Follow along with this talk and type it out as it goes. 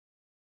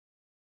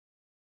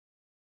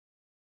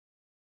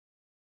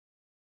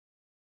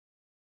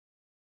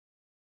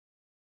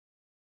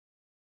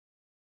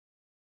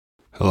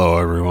Hello,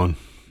 everyone.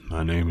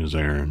 My name is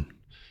Aaron.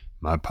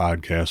 My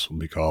podcast will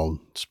be called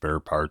Spare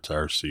Parts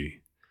RC.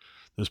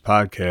 This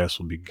podcast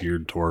will be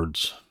geared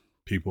towards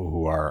people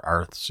who are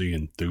RC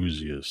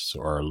enthusiasts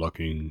or are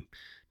looking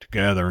to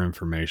gather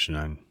information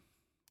on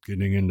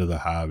getting into the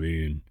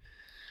hobby and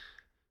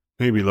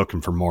maybe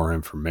looking for more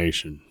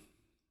information.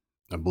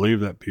 I believe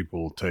that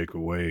people will take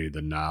away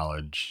the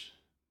knowledge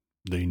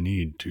they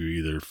need to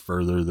either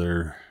further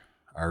their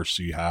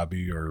RC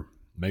hobby or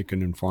make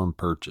an informed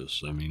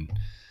purchase.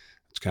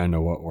 It's kind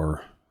of what we're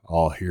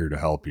all here to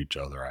help each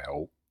other, I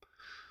hope.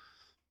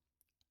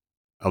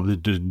 I'll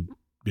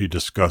be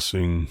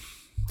discussing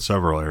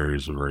several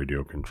areas of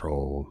radio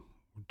control.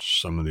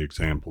 Some of the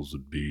examples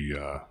would be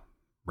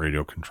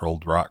radio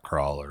controlled rock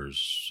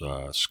crawlers,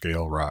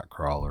 scale rock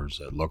crawlers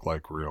that look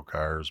like real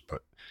cars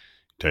but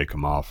take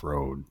them off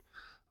road.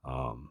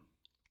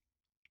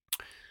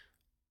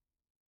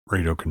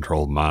 Radio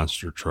controlled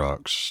monster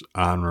trucks,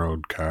 on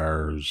road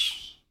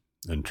cars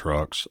and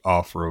trucks,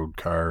 off road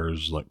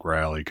cars like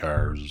rally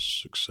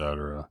cars,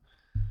 etc.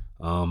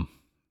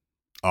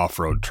 Off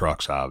road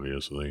trucks,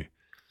 obviously.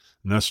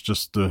 And that's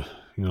just the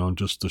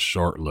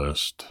short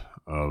list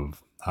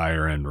of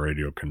higher end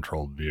radio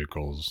controlled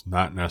vehicles,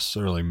 not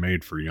necessarily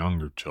made for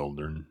younger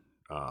children,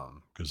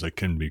 because they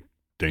can be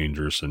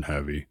dangerous and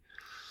heavy.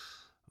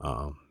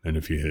 And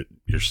if you hit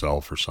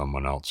yourself or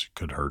someone else, you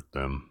could hurt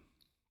them.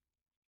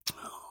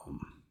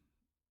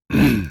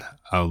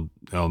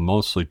 I'll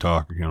mostly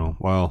talk,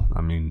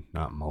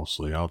 not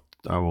mostly. I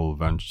will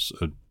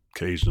eventually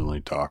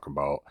occasionally talk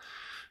about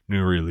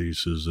new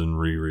releases and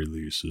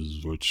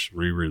re-releases, which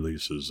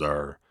re-releases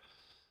are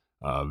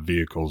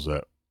vehicles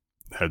that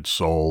had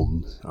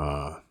sold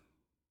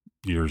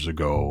years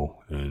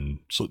ago and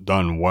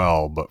done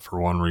well, but for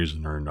one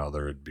reason or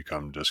another had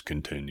become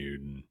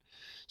discontinued, and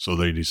so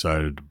they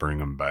decided to bring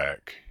them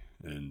back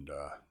and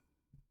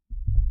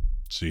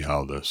see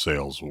how the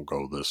sales will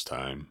go this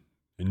time.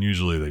 And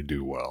usually they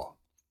do well.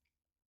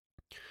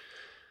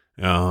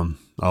 I'll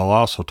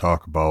also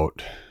talk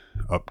about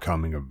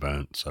upcoming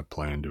events I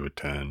plan to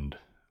attend.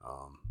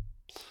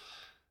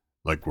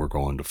 Like we're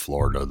going to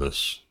Florida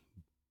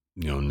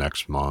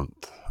next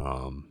month,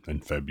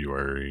 in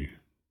February,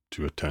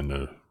 to attend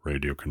a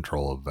radio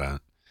control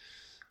event.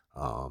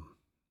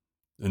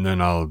 And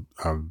then I'll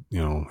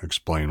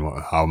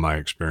explain how my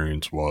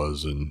experience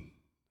was and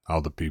how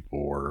the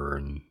people were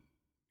and,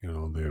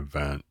 the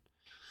event.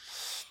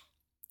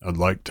 I'd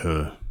like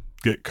to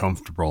get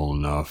comfortable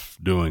enough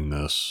doing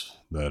this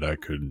that I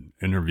could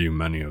interview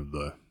many of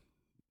the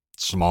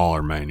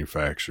smaller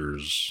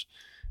manufacturers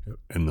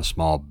in the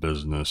small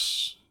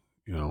business,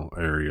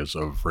 areas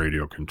of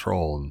radio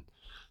control and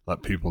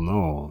let people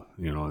know,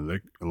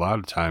 a lot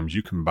of times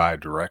you can buy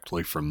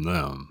directly from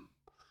them.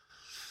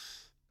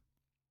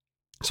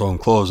 So in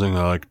closing,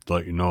 I'd like to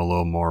let you know a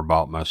little more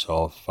about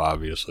myself.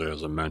 Obviously,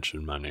 as I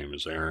mentioned, my name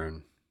is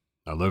Aaron.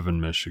 I live in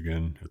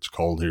Michigan. It's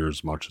cold here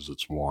as much as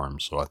it's warm,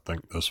 so I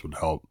think this would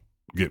help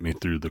get me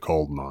through the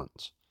cold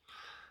months.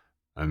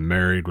 I'm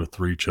married with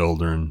 3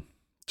 children,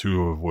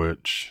 2 of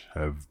which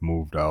have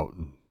moved out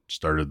and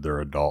started their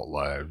adult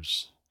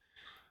lives.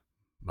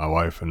 My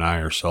wife and I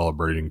are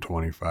celebrating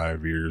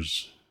 25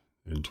 years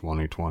in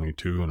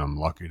 2022, and I'm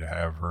lucky to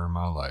have her in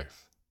my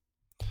life.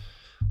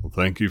 Well,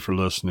 thank you for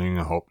listening.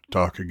 I hope to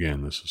talk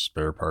again. This is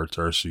Spare Parts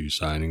RC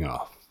signing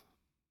off.